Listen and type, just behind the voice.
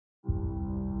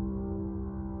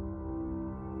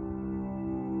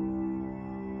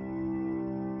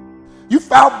You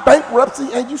filed bankruptcy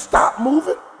and you stopped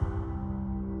moving.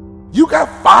 You got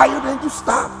fired and you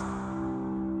stopped.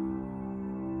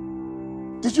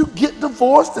 Did you get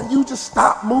divorced and you just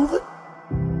stopped moving?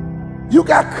 You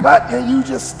got cut and you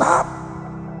just stopped.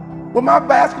 When my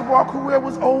basketball career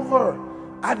was over,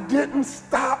 I didn't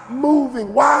stop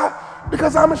moving. Why?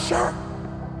 Because I'm a shark.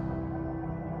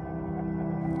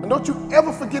 And don't you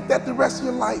ever forget that the rest of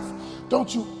your life.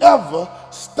 Don't you ever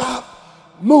stop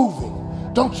moving.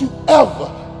 Don't you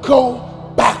ever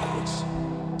go backwards.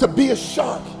 To be a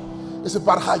shark is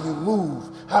about how you move,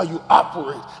 how you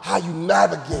operate, how you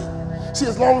navigate. See,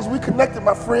 as long as we connected,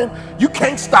 my friend, you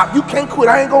can't stop, you can't quit.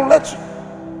 I ain't gonna let you.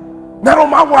 Not on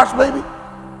my watch, baby.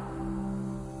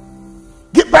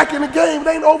 Get back in the game. It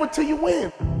ain't over till you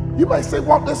win. You might say,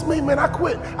 Walt, that's me, man. I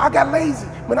quit. I got lazy.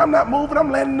 Man, I'm not moving.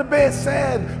 I'm laying in the bed,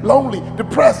 sad, lonely,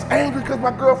 depressed, angry because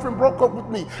my girlfriend broke up with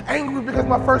me, angry because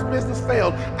my first business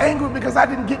failed, angry because I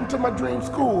didn't get into my dream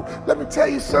school. Let me tell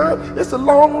you, son, it's a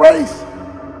long race.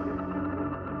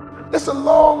 It's a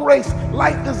long race.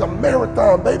 Life is a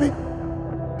marathon, baby.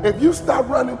 If you stop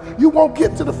running, you won't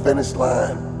get to the finish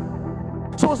line.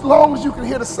 So as long as you can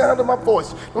hear the sound of my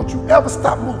voice, don't you ever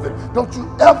stop moving. Don't you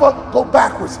ever go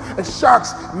backwards. And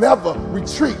sharks never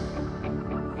retreat.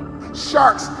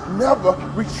 Sharks never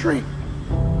retreat.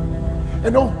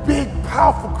 And those big,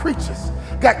 powerful creatures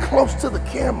got close to the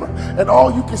camera, and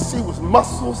all you could see was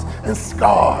muscles and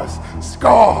scars,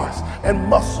 scars and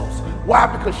muscles. Why?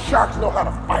 Because sharks know how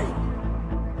to fight.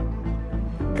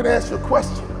 Can I ask you a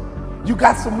question? You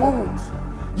got some wounds.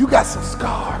 You got some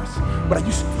scars, but are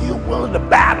you still willing to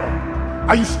battle?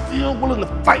 Are you still willing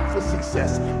to fight for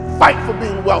success? Fight for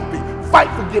being wealthy. Fight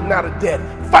for getting out of debt.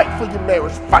 Fight for your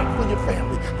marriage. Fight for your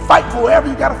family. Fight for whatever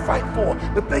you gotta fight for.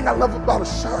 The thing I love about a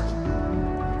shark,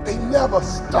 they never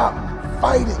stop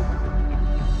fighting.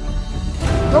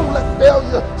 Don't let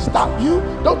failure stop you.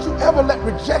 Don't you ever let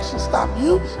rejection stop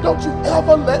you. Don't you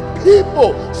ever let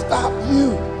people stop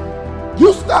you.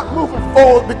 You stop moving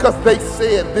forward because they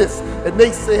said this and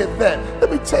they said that. Let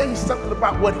me tell you something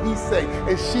about what he say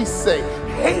and she say.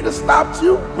 Haters stopped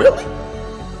you? Really?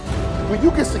 When you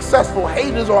get successful,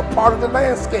 haters are a part of the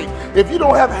landscape. If you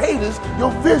don't have haters,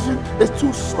 your vision is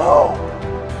too small.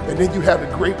 And then you have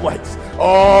the great whites.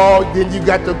 Oh, then you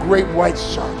got the great white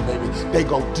shark, baby. They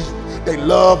go deep. They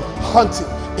love hunting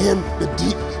in the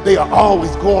deep. They are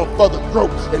always going for the throat,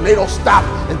 and they don't stop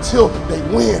until they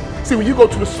win. See, when you go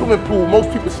to the swimming pool,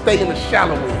 most people stay in the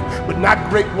shallow end, but not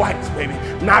great whites, baby.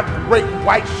 Not great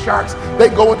white sharks. They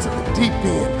go into the deep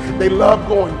end. They love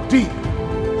going deep.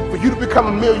 For you to become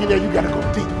a millionaire, you gotta go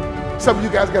deep. Some of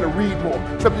you guys gotta read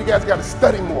more. Some of you guys gotta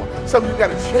study more. Some of you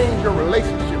gotta change your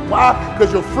relationship. Why?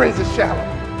 Because your friends are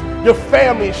shallow. Your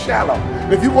family is shallow.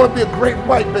 And if you wanna be a great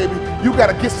white, baby, you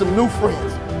gotta get some new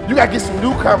friends. You gotta get some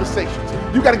new conversations.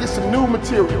 You got to get some new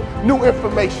material, new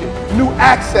information, new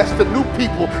access to new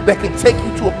people that can take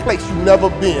you to a place you've never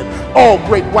been. All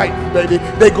great white, baby,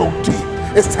 they go deep.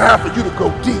 It's time for you to go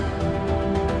deep.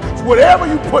 So whatever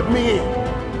you put me in,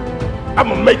 I'm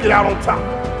going to make it out on top.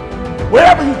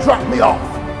 Wherever you drop me off,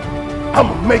 I'm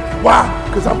going to make it. Why?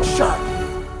 Because I'm a shark.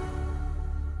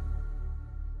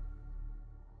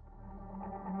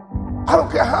 I don't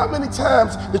care how many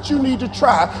times that you need to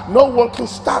try, no one can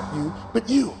stop you but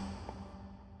you.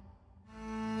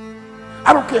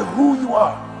 I don't care who you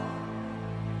are.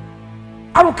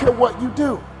 I don't care what you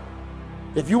do.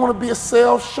 If you want to be a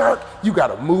sales shark, you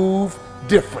got to move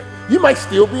different. You might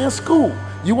still be in school.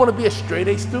 You want to be a straight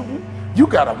A student, you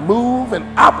got to move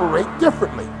and operate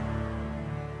differently.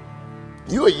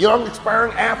 You a young,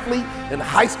 aspiring athlete in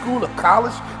high school or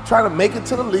college, trying to make it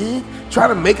to the league, trying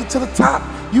to make it to the top.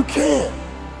 You can.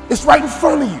 It's right in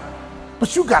front of you.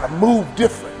 But you got to move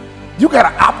different. You got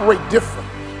to operate different.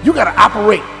 You got to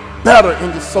operate better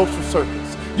in your social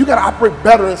circles. You got to operate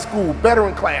better in school, better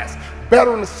in class,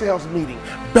 better in the sales meeting,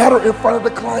 better in front of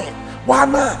the client. Why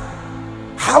not?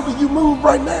 How do you move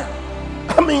right now?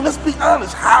 I mean, let's be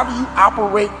honest. How do you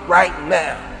operate right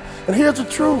now? And here's the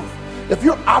truth. If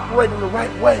you're operating the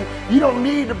right way, you don't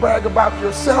need to brag about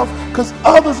yourself because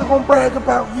others are going to brag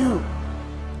about you.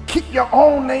 Keep your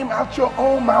own name out your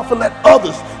own mouth and let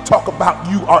others talk about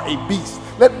you are a beast.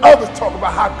 Let others talk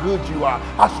about how good you are,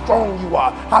 how strong you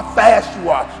are, how fast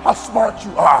you are, how smart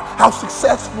you are, how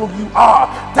successful you are.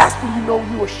 That's when you know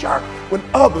you're a shark, when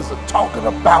others are talking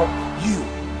about you.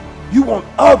 You want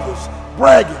others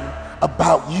bragging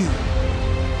about you.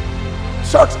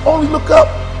 Sharks only look up.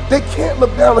 They can't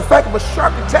look down. In fact, if a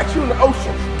shark attacks you in the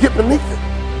ocean, get beneath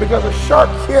it because a shark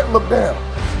can't look down.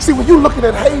 See, when you're looking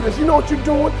at haters, you know what you're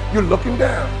doing? You're looking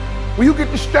down. When you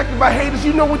get distracted by haters,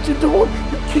 you know what you're doing?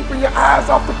 You're keeping your eyes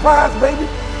off the prize, baby.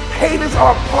 Haters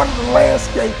are a part of the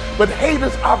landscape, but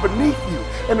haters are beneath you.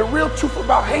 And the real truth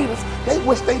about haters, they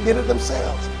wish they did it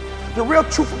themselves. The real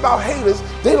truth about haters,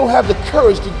 they don't have the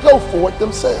courage to go for it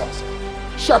themselves.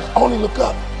 Sharks only look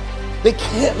up. They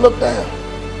can't look down.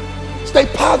 Stay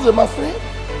positive, my friend.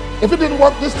 If it didn't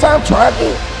work this time, try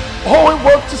again. Oh, it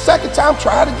worked the second time,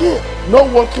 try it again. No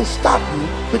one can stop you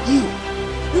but you.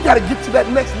 You got to get to that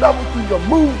next level through your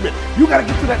movement. You got to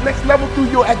get to that next level through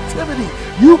your activity.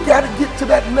 You got to get to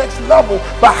that next level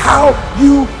by how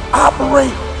you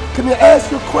operate. Can I ask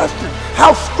you a question?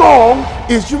 How strong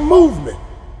is your movement?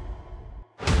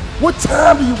 What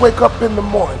time do you wake up in the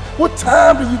morning? What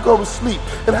time do you go to sleep?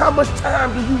 And how much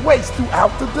time do you waste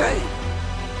throughout the day?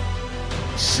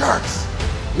 Sharks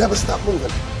never stop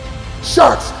moving.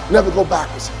 Sharks never go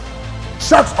backwards.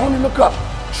 Sharks only look up.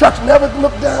 Sharks never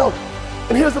look down.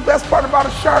 And here's the best part about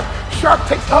a shark. Shark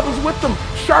takes others with them.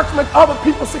 Sharks make other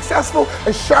people successful,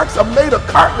 and sharks are made of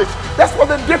cartilage. That's why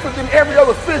they're different than every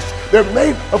other fish. They're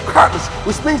made of cartilage,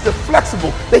 which means they're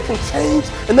flexible. They can change,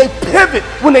 and they pivot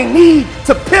when they need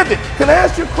to pivot. Can I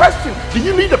ask you a question? Do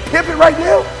you need to pivot right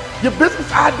now? Your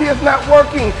business idea is not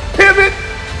working. Pivot.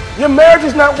 Your marriage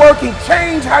is not working.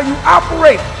 Change how you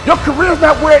operate. Your career is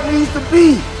not where it needs to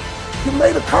be. You're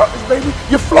made of cartilage, baby.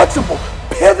 You're flexible.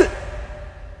 Pivot.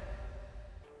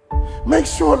 Make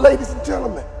sure, ladies and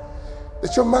gentlemen,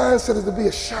 that your mindset is to be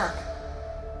a shark.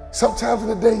 Sometimes in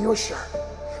the day you're a shark.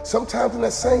 Sometimes in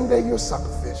that same day you're a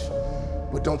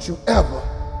suckerfish. But don't you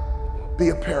ever be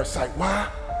a parasite. Why?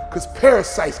 Because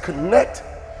parasites connect,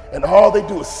 and all they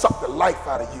do is suck the life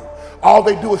out of you. All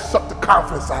they do is suck the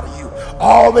confidence out of you.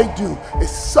 All they do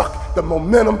is suck the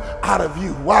momentum out of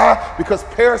you. Why? Because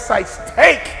parasites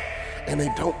take and they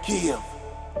don't give.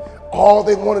 All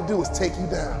they want to do is take you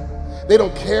down. They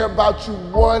don't care about you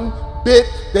one bit.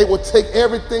 They will take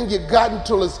everything you got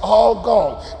until it's all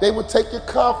gone. They will take your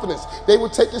confidence. They will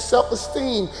take your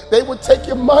self-esteem. They will take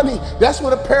your money. That's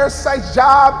what a parasite's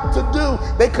job to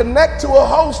do. They connect to a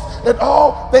host, and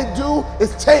all they do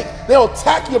is take. They'll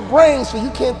attack your brain so you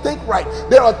can't think right.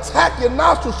 They'll attack your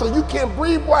nostrils so you can't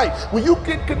breathe right. When you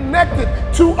get connected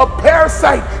to a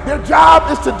parasite, their job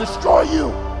is to destroy you.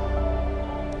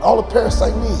 All a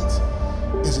parasite needs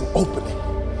is an opening.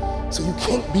 So you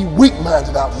can't be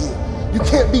weak-minded out here. You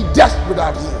can't be desperate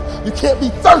out here. You can't be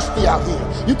thirsty out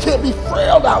here. You can't be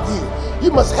frail out here. You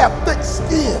must have thick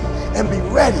skin and be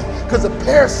ready, because a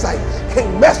parasite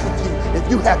can't mess with you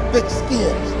if you have thick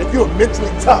skin, if you're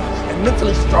mentally tough and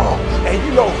mentally strong, and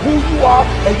you know who you are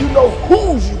and you know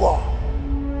whose you are.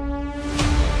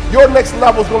 Your next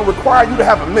level is going to require you to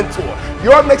have a mentor.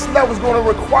 Your next level is going to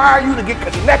require you to get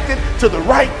connected to the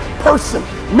right person.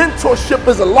 Mentorship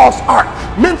is a lost art.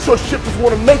 Mentorship is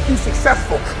going to make you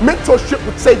successful. Mentorship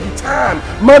would save you time,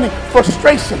 money,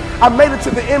 frustration. I made it to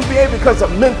the NBA because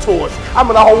of mentors. I'm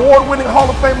an award-winning Hall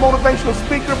of Fame motivational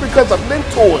speaker because of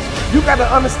mentors. You got to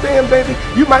understand, baby,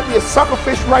 you might be a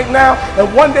suckerfish right now,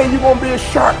 and one day you're going to be a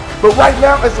shark. But right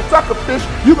now, as a suckerfish,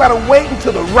 you got to wait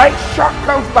until the right shark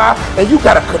comes by, and you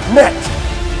got to connect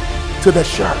to the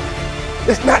shark.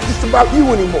 It's not just about you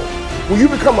anymore. When you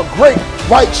become a great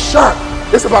white shark,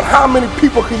 it's about how many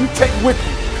people can you take with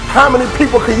you? How many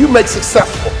people can you make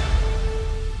successful?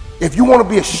 If you want to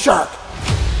be a shark,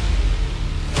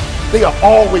 they are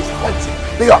always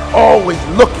hunting. They are always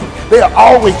looking. They are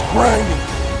always grinding.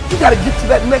 You got to get to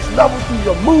that next level through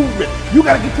your movement. You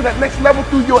got to get to that next level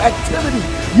through your activity.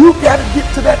 You got to get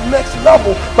to that next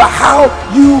level by how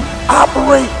you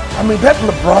operate. I mean, doesn't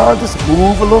LeBron just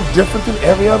move a little different than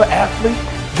every other athlete?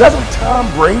 Doesn't Tom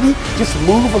Brady just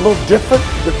move a little different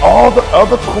than all the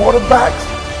other quarterbacks?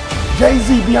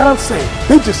 Jay-Z, Beyonce,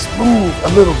 they just move a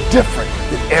little different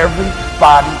than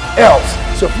everybody else.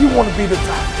 So if you want to be the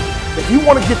top, if you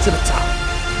want to get to the top,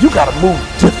 you got to move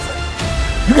different.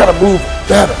 You got to move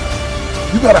better.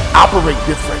 You got to operate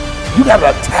different. You got to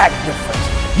attack different.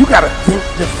 You got to think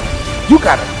different. You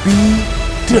got to be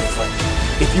different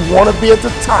if you want to be at the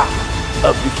top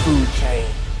of your food chain.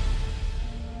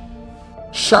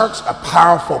 Sharks are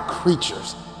powerful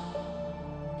creatures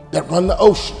that run the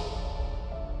ocean.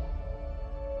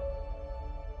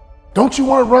 Don't you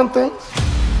want to run things?